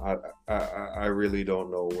 I really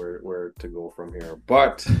don't know where to go from here.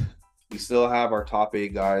 But we still have our top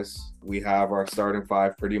 8 guys. We have our starting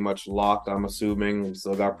 5 pretty much locked, I'm assuming. We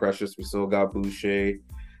still got Precious, we still got Boucher,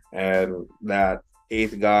 and that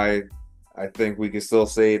 8th guy, I think we can still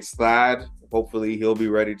say it's Thad. Hopefully he'll be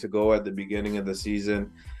ready to go at the beginning of the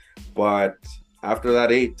season. But after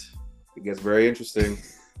that 8, it gets very interesting.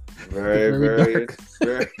 Very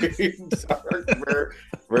dark,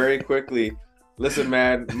 very quickly. Listen,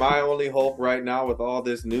 man, my only hope right now with all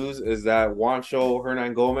this news is that Juancho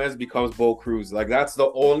Hernangomez becomes Bo Cruz. Like, that's the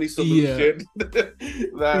only solution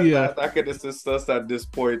that can assist us at this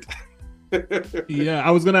point. Yeah, I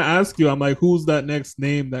was gonna ask you. I'm like, who's that next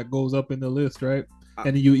name that goes up in the list, right?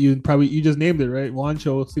 And you just named it, right?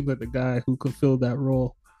 Juancho seems like the guy who could fill that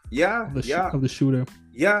role. Of the shooter.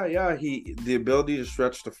 Yeah. The ability to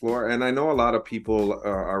stretch the floor, and I know a lot of people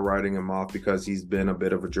are writing him off because he's been a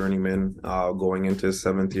bit of a journeyman going into his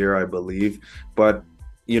 7th year, I believe. But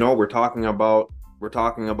we're talking about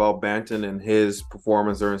Banton and his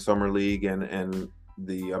performance during Summer League and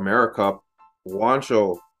the AmeriCup,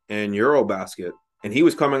 Juancho and Eurobasket, and he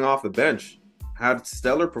was coming off the bench, had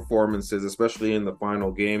stellar performances, especially in the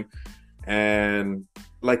final game, and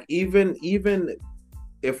like even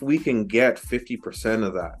if we can get 50%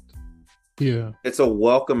 of that, it's a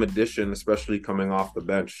welcome addition, especially coming off the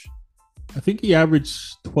bench. I think he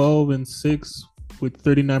averaged 12 and 6 with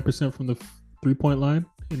 39% from the 3-point line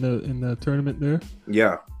in the tournament there.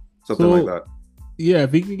 Yeah, something like that. Yeah,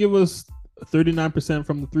 if he can give us 39%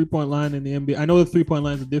 from the 3-point line in the NBA, I know the 3-point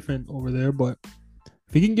lines are different over there, but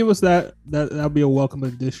if he can give us that'll be a welcome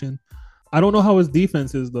addition. I don't know how his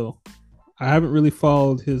defense is though. I haven't really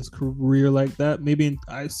followed his career like that. Maybe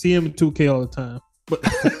I see him in 2K all the time, but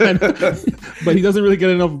but he doesn't really get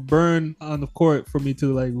enough burn on the court for me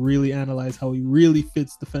to like really analyze how he really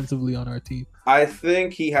fits defensively on our team. I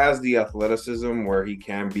think he has the athleticism where he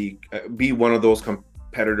can be one of those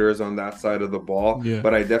competitors on that side of the ball. Yeah,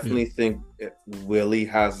 but I definitely think Willie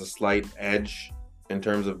has a slight edge in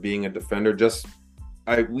terms of being a defender.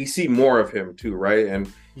 We see more of him too, right?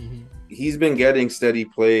 And he's been getting steady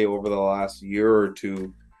play over the last year or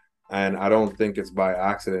two, and I don't think it's by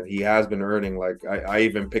accident. He has been earning. Like I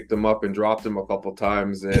even picked him up and dropped him a couple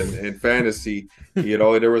times in fantasy.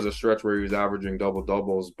 There was a stretch where he was averaging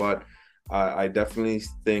doubles, but I definitely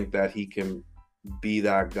think that he can be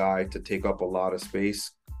that guy to take up a lot of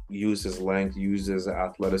space, use his length, use his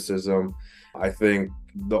athleticism. I think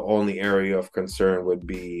the only area of concern would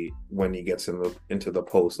be when he gets into the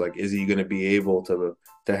post. Like, is he going to be able to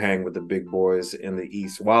hang with the big boys in the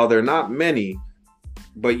East? While they're not many,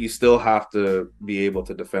 but you still have to be able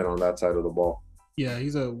to defend on that side of the ball. Yeah,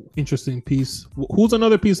 he's an interesting piece. Who's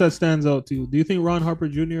another piece that stands out to you? Do you think Ron Harper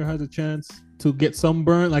Jr. has a chance to get some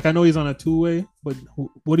burn? Like, I know he's on a 2-way, but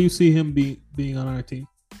what do you see him being on our team?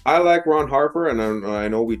 I like Ron Harper, and I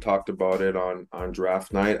know we talked about it on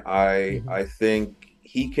draft night. I think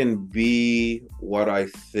he can be what I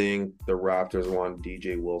think the Raptors want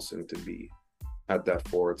DJ Wilson to be at that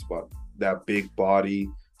forward spot. That big body,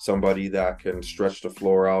 somebody that can stretch the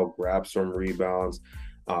floor out, grab some rebounds,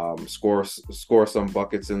 score some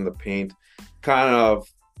buckets in the paint, kind of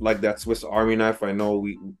like that Swiss Army knife. I know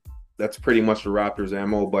that's pretty much the Raptors'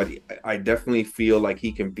 ammo, but I definitely feel like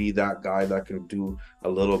he can be that guy that can do a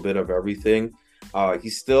little bit of everything. He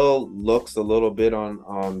still looks a little bit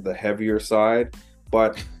on the heavier side,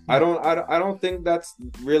 but I don't think that's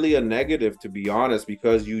really a negative, to be honest,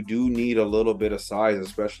 because you do need a little bit of size,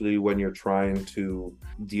 especially when you're trying to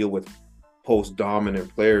deal with post dominant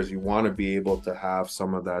players. You want to be able to have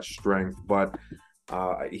some of that strength, but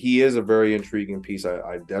he is a very intriguing piece.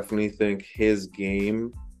 I definitely think his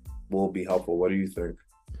game will be helpful. What do you think?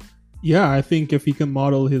 Yeah, I think if he can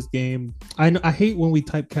model his game, I hate when we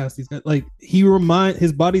typecast these guys. Like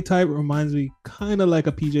his body type reminds me kind of like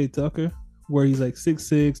a PJ Tucker, where he's like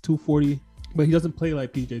 6'6", 240, but he doesn't play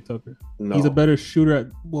like PJ Tucker. No. He's a better shooter.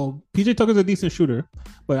 PJ Tucker's a decent shooter,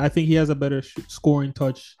 but I think he has a better scoring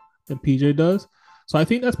touch than PJ does. So I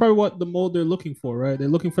think that's probably what the mold they're looking for, right? They're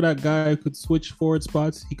looking for that guy who could switch forward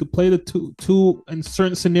spots. He could play the two in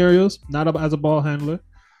certain scenarios, not as a ball handler.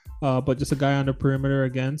 But just a guy on the perimeter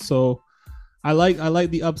again. So I like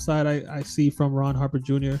the upside I see from Ron Harper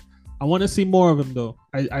Jr. I want to see more of him though.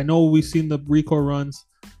 I know we've seen the Rico runs,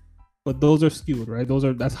 but those are skewed, right?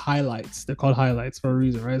 That's highlights. They're called highlights for a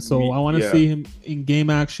reason, right? So I want to see him in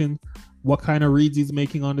game action. What kind of reads he's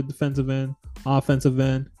making on the defensive end, offensive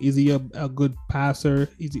end? Is he a good passer?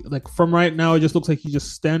 Is he, like, from right now, it just looks like he's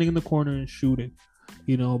just standing in the corner and shooting,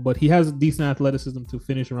 but he has decent athleticism to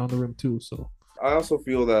finish around the rim too. So I also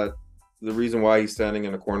feel that the reason why he's standing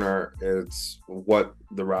in the corner is what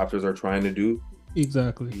the Raptors are trying to do.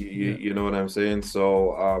 Exactly. You know what I'm saying?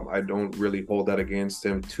 So I don't really hold that against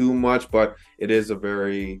him too much, but it is a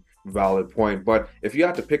very valid point. But if you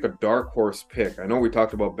had to pick a dark horse pick, I know we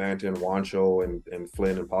talked about Banton, Wancho, and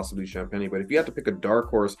Flynn, and possibly Champagny, but if you had to pick a dark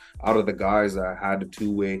horse out of the guys that had the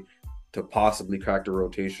two-way to possibly crack the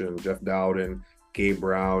rotation, Jeff Dowden, Gabe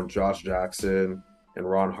Brown, Josh Jackson, and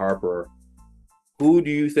Ron Harper, who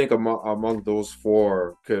do you think among those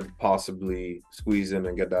four could possibly squeeze in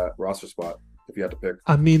and get that roster spot if you had to pick?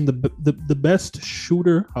 I mean, the best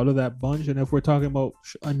shooter out of that bunch, and if we're talking about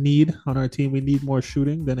a need on our team, we need more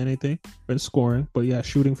shooting than anything, and scoring. But yeah,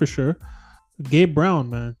 shooting for sure. Gabe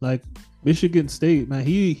Brown, man, like Michigan State, man,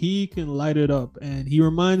 he can light it up, and he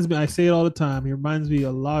reminds me. I say it all the time. He reminds me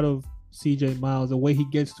a lot of CJ Miles. The way he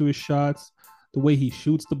gets to his shots, the way he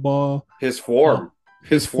shoots the ball, his form.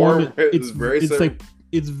 His form is very similar. Like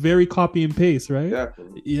it's very copy and paste, right?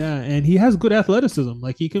 Yeah, and he has good athleticism.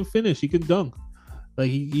 Like he can finish, he can dunk. Like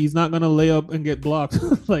he's not gonna lay up and get blocked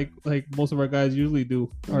like most of our guys usually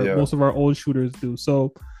do, or most of our old shooters do.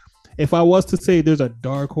 So if I was to say there's a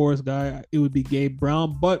dark horse guy, it would be Gabe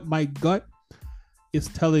Brown. But my gut is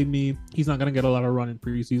telling me he's not gonna get a lot of run in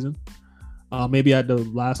preseason. Maybe at the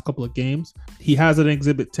last couple of games. He has an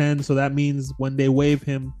Exhibit 10, so that means when they waive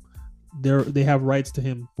him, they have rights to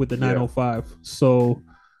him with the 905. So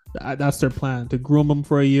that's their plan, to groom him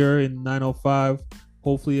for a year in 905.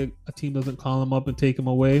 Hopefully a team doesn't call him up and take him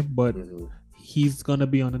away, but he's gonna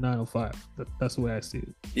be on the 905. That's the way I see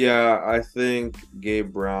it. Yeah, I think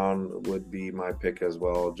Gabe Brown would be my pick as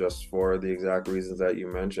well, just for the exact reasons that you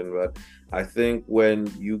mentioned. But I think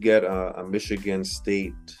when you get a Michigan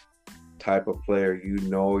State type of player,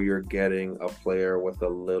 you're getting a player with a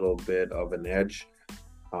little bit of an edge.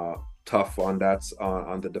 Tough on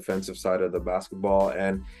the defensive side of the basketball.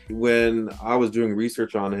 And when I was doing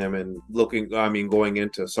research on him and going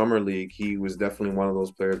into summer league, he was definitely one of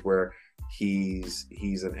those players where he's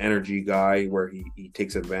an energy guy, where he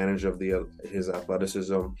takes advantage of his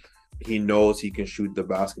athleticism. He knows he can shoot the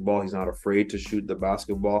basketball. He's not afraid to shoot the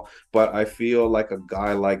basketball. But I feel like a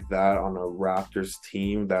guy like that on a Raptors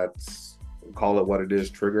team that's, call it what it is,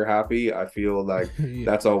 trigger happy, I feel like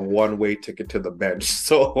that's a one-way ticket to the bench.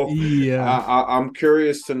 So I'm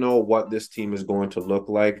curious to know what this team is going to look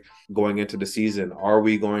like going into the season. Are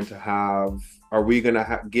we going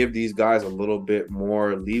to give these guys a little bit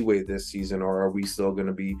more leeway this season, or are we still going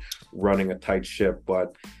to be running a tight ship?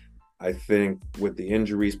 But I think with the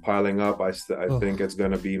injuries piling up, I think it's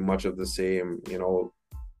going to be much of the same,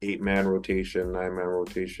 8-man rotation, 9-man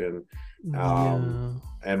rotation.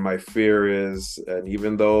 And my fear is, and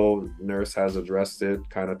even though Nurse has addressed it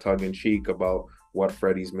kind of tongue-in-cheek about what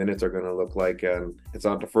Freddie's minutes are going to look like, and it's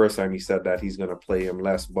not the first time he said that he's going to play him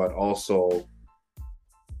less, but also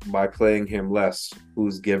by playing him less,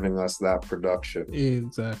 who's giving us that production?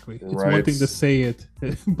 Exactly. It's one thing to say it,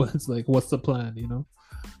 but it's like, what's the plan,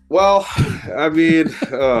 Well, I mean,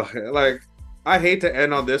 I hate to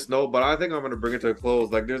end on this note, but I think I'm going to bring it to a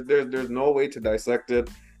close. Like, there's no way to dissect it.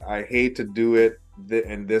 I hate to do it,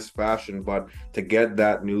 in this fashion, but to get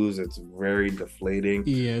that news, it's very deflating.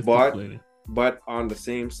 Yeah, it's but deflating. But on the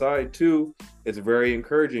same side too, it's very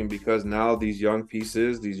encouraging because now these young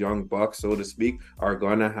pieces, these young bucks, so to speak, are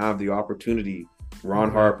gonna have the opportunity.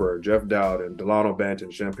 Ron Harper, Jeff Dowd, and Delano Banton,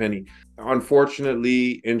 Champagnie.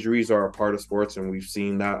 Unfortunately, injuries are a part of sports, and we've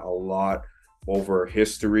seen that a lot over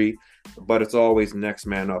history. But it's always next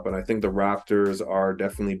man up, and I think the Raptors are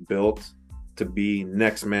definitely built to be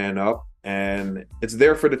next man up, and it's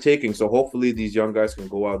there for the taking. So hopefully, these young guys can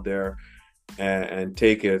go out there and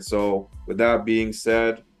take it. So with that being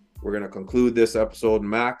said, we're going to conclude this episode.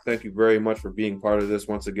 Mac, thank you very much for being part of this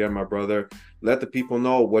once again, my brother. Let the people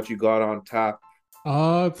know what you got on tap.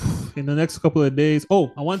 In the next couple of days.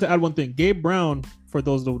 Oh, I wanted to add one thing. Gabe Brown, for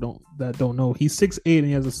those that don't know, he's 6'8" and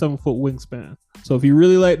he has a 7-foot wingspan. So if you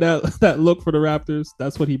really like that look for the Raptors,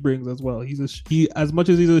 that's what he brings as well. He as much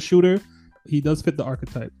as he's a shooter, he does fit the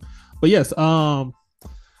archetype. But yes, I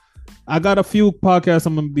got a few podcasts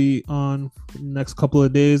I'm gonna be on the next couple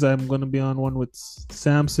of days. I'm gonna be on one with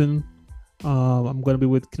Samson. I'm gonna be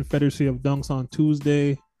with Confederacy of Dunks on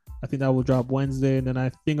Tuesday. I think that will drop Wednesday, and then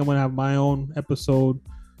I think I'm gonna have my own episode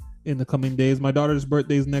in the coming days. My daughter's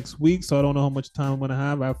birthday is next week, so I don't know how much time I'm gonna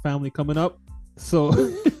have. I have family coming up, so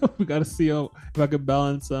we gotta see if I can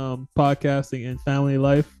balance podcasting and family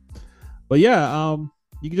life. But yeah,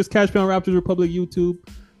 you can just catch me on Raptors Republic YouTube.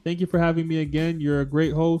 Thank you for having me again. You're a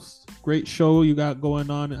great host, great show you got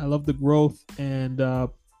going on. I love the growth, and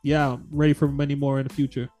yeah, I'm ready for many more in the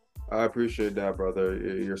future. I appreciate that, brother.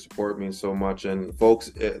 Your support means so much. And folks,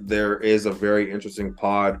 there is a very interesting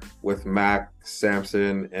pod with Mac,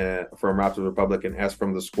 Samson from Raptors Republic and S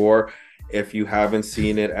from The Score. If you haven't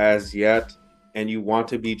seen it as yet and you want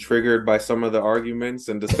to be triggered by some of the arguments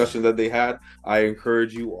and discussion that they had, I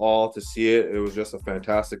encourage you all to see it. It was just a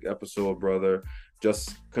fantastic episode, brother.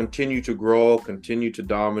 Just continue to grow, continue to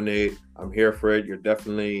dominate. I'm here for it. You're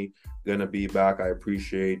definitely going to be back. I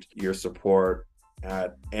appreciate your support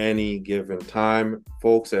at any given time.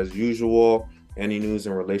 Folks, as usual, any news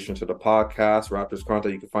in relation to the podcast, Raptors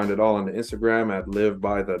content, you can find it all on the Instagram at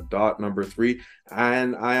livebythe.3.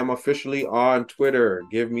 And I am officially on Twitter.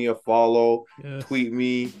 Give me a follow, yes. Tweet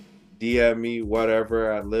me, DM me,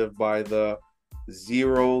 whatever, at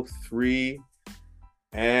livebythe03.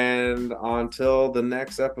 And until the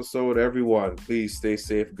next episode, everyone, please stay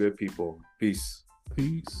safe, good people. Peace.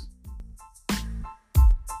 Peace.